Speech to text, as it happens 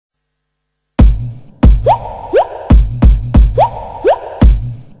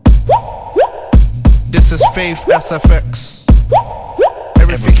Faith Sfx.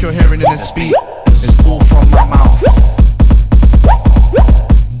 Everything you're hearing in this beat is all from my mouth.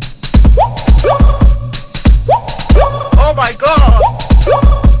 Oh my God!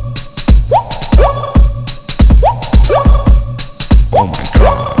 Oh my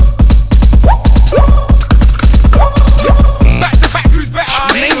God. Back to back, who's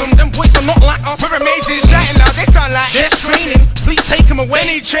better? Name them boys are not like us. We're amazing, shouting loud, they sound like they're training. Please take them away,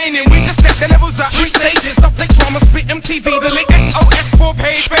 need training. We just set the levels at 3 stages. Stop play drama, spit MTV, the link SOS 4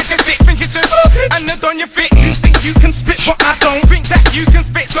 page. Better just sit, think it's just and then on your fit. You think you can spit, but I don't think that you can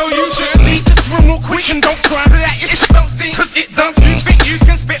spit, so you should leave this room real quick and don't try to let your shit don't stink, cause it does. You think you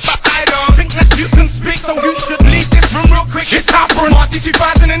can spit, but I don't think that you can spit, so you should leave this room real quick. It's happening, Marty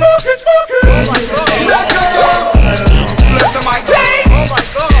 2000 and oh my God. Bless on my tape. Oh my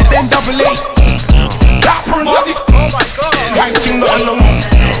God. Then double E. Happening, Marty. Oh my God. Hanging nothing no more.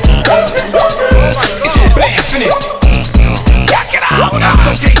 It's your blast, innit? Check it out. That's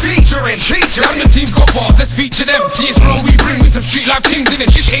okay, featuring. I'm the team got bars, let's feature them. See it's real, we bring with some street life teams in it.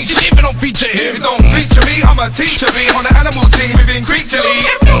 Shit ain't just shit, but don't feature him. You don't feature me, I'm a teacher, be on the animal team within Creekly.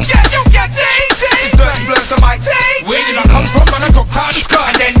 If you get tainted. It's dirty bloods on my tape. Where did I come from, man? I dropped out of the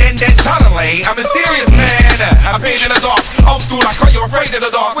sky. And then suddenly, a mysterious man appeared in the dark. Old school, like, are you afraid of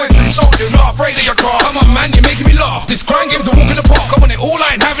the dark? We're true soldiers, not afraid of your car. Come on, man, you're making me laugh. This grind game's a walk in the park. I want it all,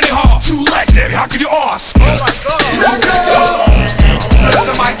 I ain't having it half. Too legendary, how could you ask? Oh my God. Bloods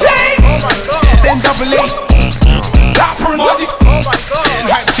on my tape. Oh my God. Then double E. Dapper and Marty. Oh my God.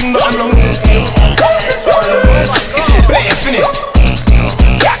 Hanging nothing no more. It's your blast, innit?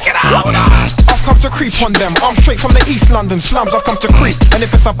 Check it out. I've come to creep on them. I'm straight from the East London slums. I've come to creep, and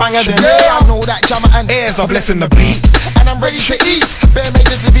if it's a banger, then yeah, I know that jammer and ears are blessing the beat. And I'm ready to eat. Bear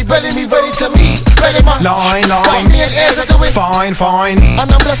makers to be belly me, ready to meet. Ready my line. Got me and ears, I do it Fine. and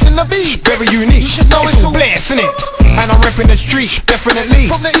I'm blessing the beat. Very unique. You should know it's it's all all blessed, innit? And I'm repping the street, definitely.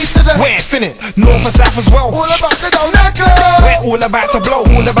 From the east to the West, innit? North and south as well. all about the donut. We're all about to blow,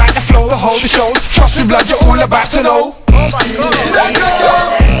 all about the flow, the hold the show. Trust me, blood, you're all about to know. Oh my God.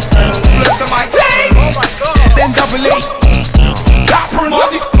 Bloods on my tape. Oh my God. Then double E. Dapper and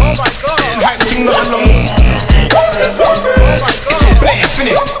Marty. Oh my God. Hanging nothing no more. It's your blast,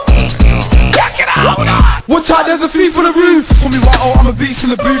 innit? Check it out. One time there's a thief on the roof. For me, White-O, I'm a beast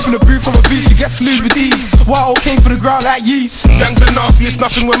in the booth. I'm a beast, you get slewed with ease. White-O came for the ground like yeast. Young the nastiest,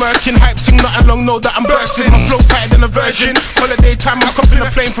 nothing we're murking. Hype ting, nothing long, know that I'm bursting. My flow tighter than a virgin. Holiday time, I come in a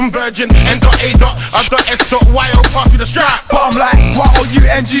plane from Virgin. N.A. I got S. Y.O. pass me the strap. But I'm like,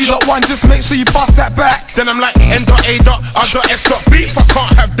 White-O-U-N-G.1, just make sure you pass that back. Then I'm like N.A. I got S. Beef, I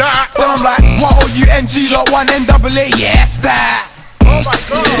can't have that. Then I'm like, White-O-U-N-G.1, N-double-A, yes, that. Oh my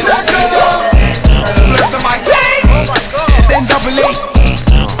God. Bloods on my tape. Oh my God. Then double E.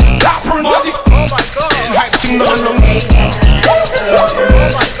 Dapper and Marty. Oh my God. Hanging nothing no more. Oh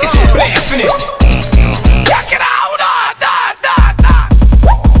my God. It's your blast, innit?